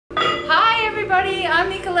everybody, I'm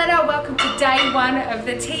Nicoletta. Welcome to day one of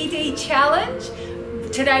the TD challenge.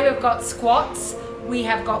 Today we've got squats, we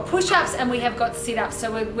have got push-ups and we have got sit-ups.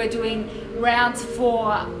 So we're doing rounds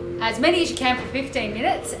for as many as you can for 15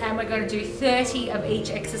 minutes and we're going to do 30 of each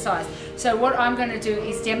exercise. So what I'm going to do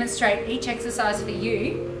is demonstrate each exercise for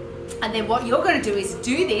you, and then what you're going to do is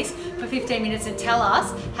do this for 15 minutes and tell us,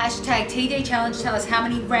 hashtag TD challenge, tell us how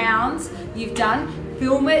many rounds you've done,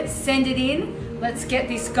 film it, send it in. Let's get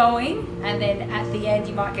this going, and then at the end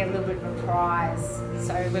you might get a little bit of a prize.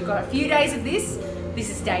 So we've got a few days of this. This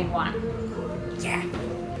is day one. Yeah.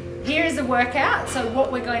 Here is the workout. So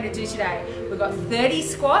what we're going to do today, we've got 30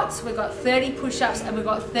 squats, we've got 30 push-ups, and we've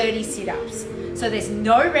got 30 sit-ups. So there's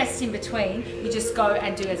no rest in between. You just go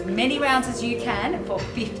and do as many rounds as you can for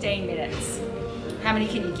 15 minutes. How many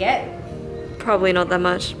can you get? Probably not that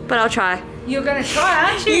much, but I'll try. You're going to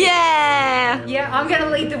try, aren't you? Yeah! Yeah, I'm going to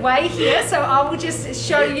lead the way here, so I will just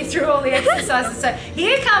show you through all the exercises. So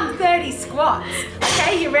here come 30 squats.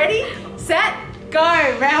 Okay, you ready? Set, go.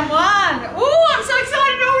 Round one. Ooh, I'm so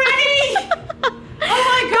excited already. Oh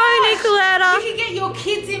my gosh. Go, Nicoletta. You can get your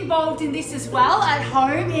kids involved in this as well, at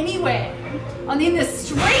home, anywhere. In the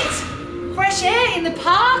street, fresh air, in the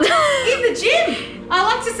park, in the gym. I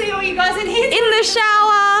like to see all you guys in here. In the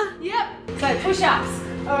shower. Yep. So push-ups.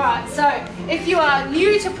 Alright, so if you are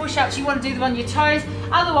new to push-ups, you want to do them on your toes.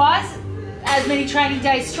 Otherwise, as many Training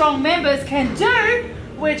Day strong members can do,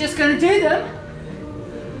 we're just going to do them.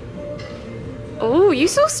 Oh, you're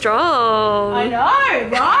so strong. I know,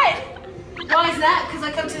 right? Why is that? Because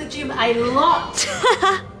I come to the gym a lot.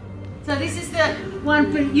 So this is the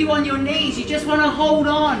one for you on your knees. You just want to hold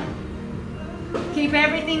on. Keep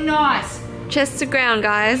everything nice. Chest to ground,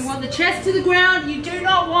 guys. You want the chest to the ground. You do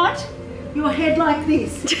not want your head like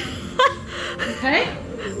this. Okay?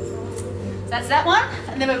 So that's that one.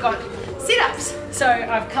 And then we've got sit-ups. So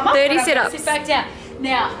I've come up. 30 sit-ups. Sit back down.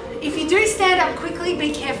 Now, if you do stand up quickly,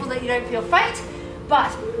 be careful that you don't feel faint.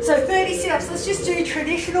 But, so 30 sit-ups. Let's just do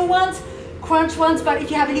traditional ones, crunch ones. But if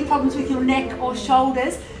you have any problems with your neck or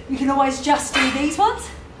shoulders, you can always just do these ones.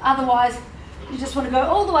 Otherwise, you just want to go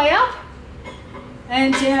all the way up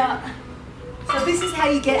and down. So this is how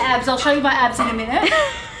you get abs. I'll show you my abs in a minute.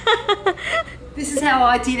 This is how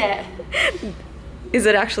I did it. Is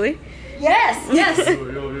it actually? Yes, yes. Hello.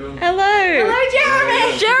 Hello,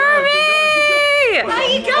 Jeremy. Jeremy. How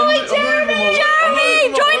you going, Jeremy?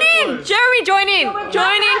 Jeremy, join in. Jeremy, join in.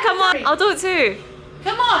 Join in, come on. I'll do it too.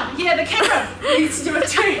 Come on. Yeah, the camera needs to do it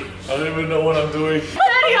too. I don't even know what I'm doing. 30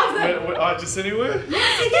 of them. Just anywhere?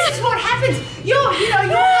 Yeah, see, this is what happens. Your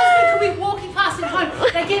husband could be walking past at home.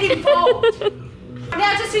 They get involved.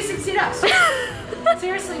 Now just do some sit-ups.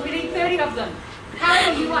 Seriously, we need 30 of them.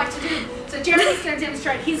 However you like to do. So Jeremy's going to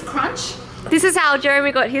demonstrate his crunch. This is how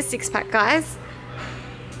Jeremy got his six-pack, guys.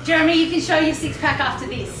 Jeremy, you can show your six-pack after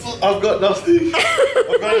this. I've got nothing.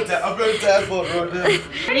 I've got a dad bod right now.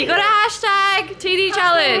 You got a hashtag TD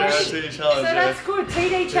challenge. Yeah, TD challenge. So that's good.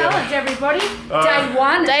 TD challenge, everybody. Alright. Day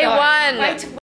one. Day one. Wait